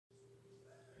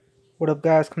What up,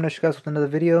 guys? Coming at you guys with another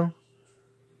video.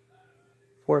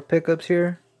 4 pickups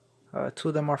here. 2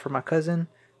 of them are for my cousin.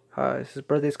 His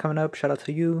birthday's coming up. Shout out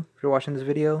to you if you're watching this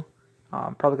video.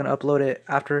 I'm probably gonna upload it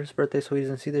after his birthday so he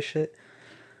doesn't see this shit.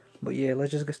 But yeah,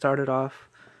 let's just get started off.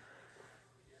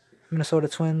 Minnesota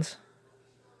Twins.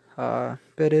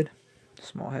 Bitted.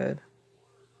 Small head.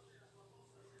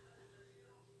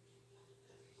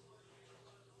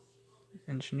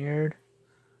 Engineered.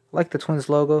 I like the Twins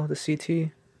logo, the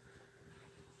CT.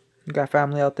 You got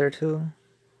family out there too.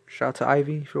 Shout out to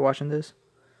Ivy if you're watching this.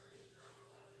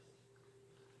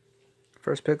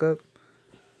 First pickup.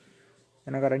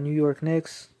 And I got a New York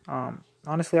Knicks.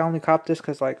 Honestly, I only copped this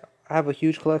because like I have a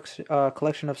huge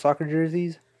collection of soccer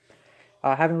jerseys.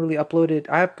 I haven't really uploaded.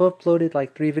 I have uploaded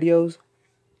like 3 videos,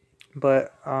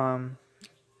 but I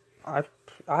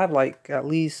have like at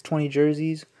least 20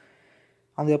 jerseys.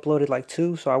 I only uploaded like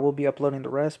 2, so I will be uploading the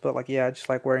rest. But like, yeah, I just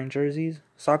like wearing jerseys,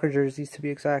 soccer jerseys to be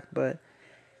exact. But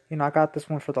you know, I got this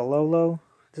one for the low.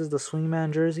 This is the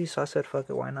Swingman jersey, so I said, fuck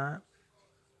it, why not?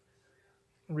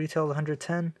 Retail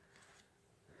 110.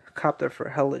 Copped it for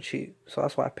hella cheap, so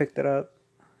that's why I picked it up.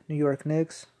 New York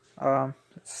Knicks.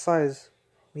 It's size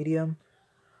medium.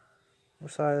 Or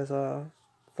size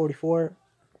 44.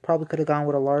 Probably could have gone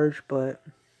with a large, but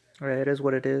yeah, it is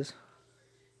what it is.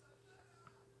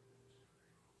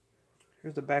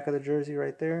 Here's the back of the jersey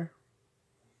right there.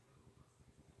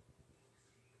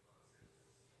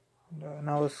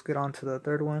 Now let's get on to the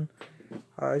third one.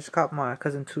 I just copped my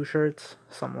cousin 2 shirts,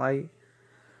 some light.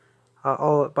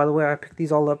 Oh, by the way, I picked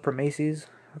these all up from Macy's.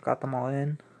 I got them all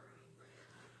in.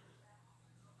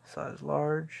 Size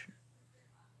large.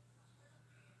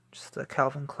 Just a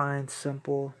Clvin Klein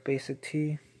simple basic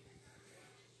tee.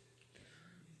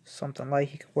 Something light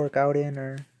he can work out in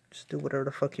or just do whatever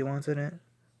the fuck he wants in it.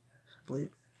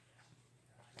 Sleep.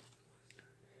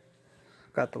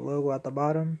 Got the logo at the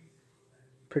bottom.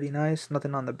 Pretty nice.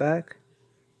 Nothing on the back.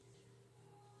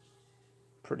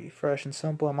 Pretty fresh and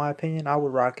simple in my opinion. I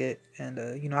would rock it.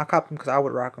 And you know, I copped them because I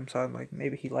would rock them. So I'm like,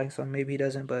 maybe he likes them, maybe he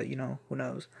doesn't, but you know, who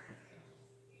knows.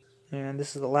 And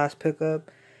this is the last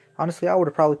pickup. Honestly, I would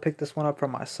have probably picked this one up for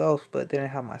myself, but they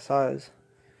didn't have my size.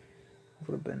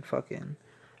 Would have been fucking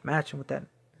matching with that.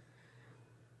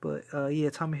 But yeah,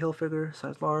 Tommy Hilfiger,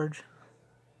 size large.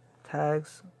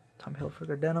 Tags, Tommy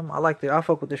Hilfiger denim. I like it. I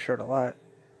fuck with this shirt a lot.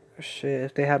 Shit,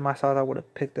 if they had my size, I would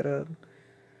have picked it up.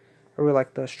 I really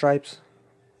like the stripes.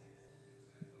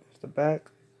 There's the back.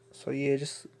 So yeah,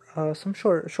 just some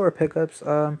short pickups.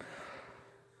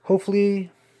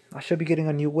 Hopefully I should be getting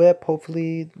a new whip.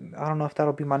 Hopefully, I don't know if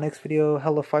that'll be my next video.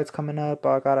 Hella fights coming up.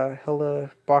 I got a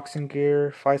hella boxing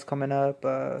gear fights coming up.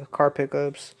 Car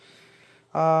pickups.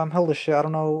 Hella shit. I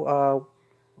don't know.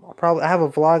 I have a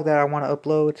vlog that I want to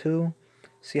upload too.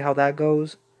 See how that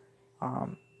goes.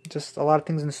 Just a lot of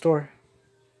things in store.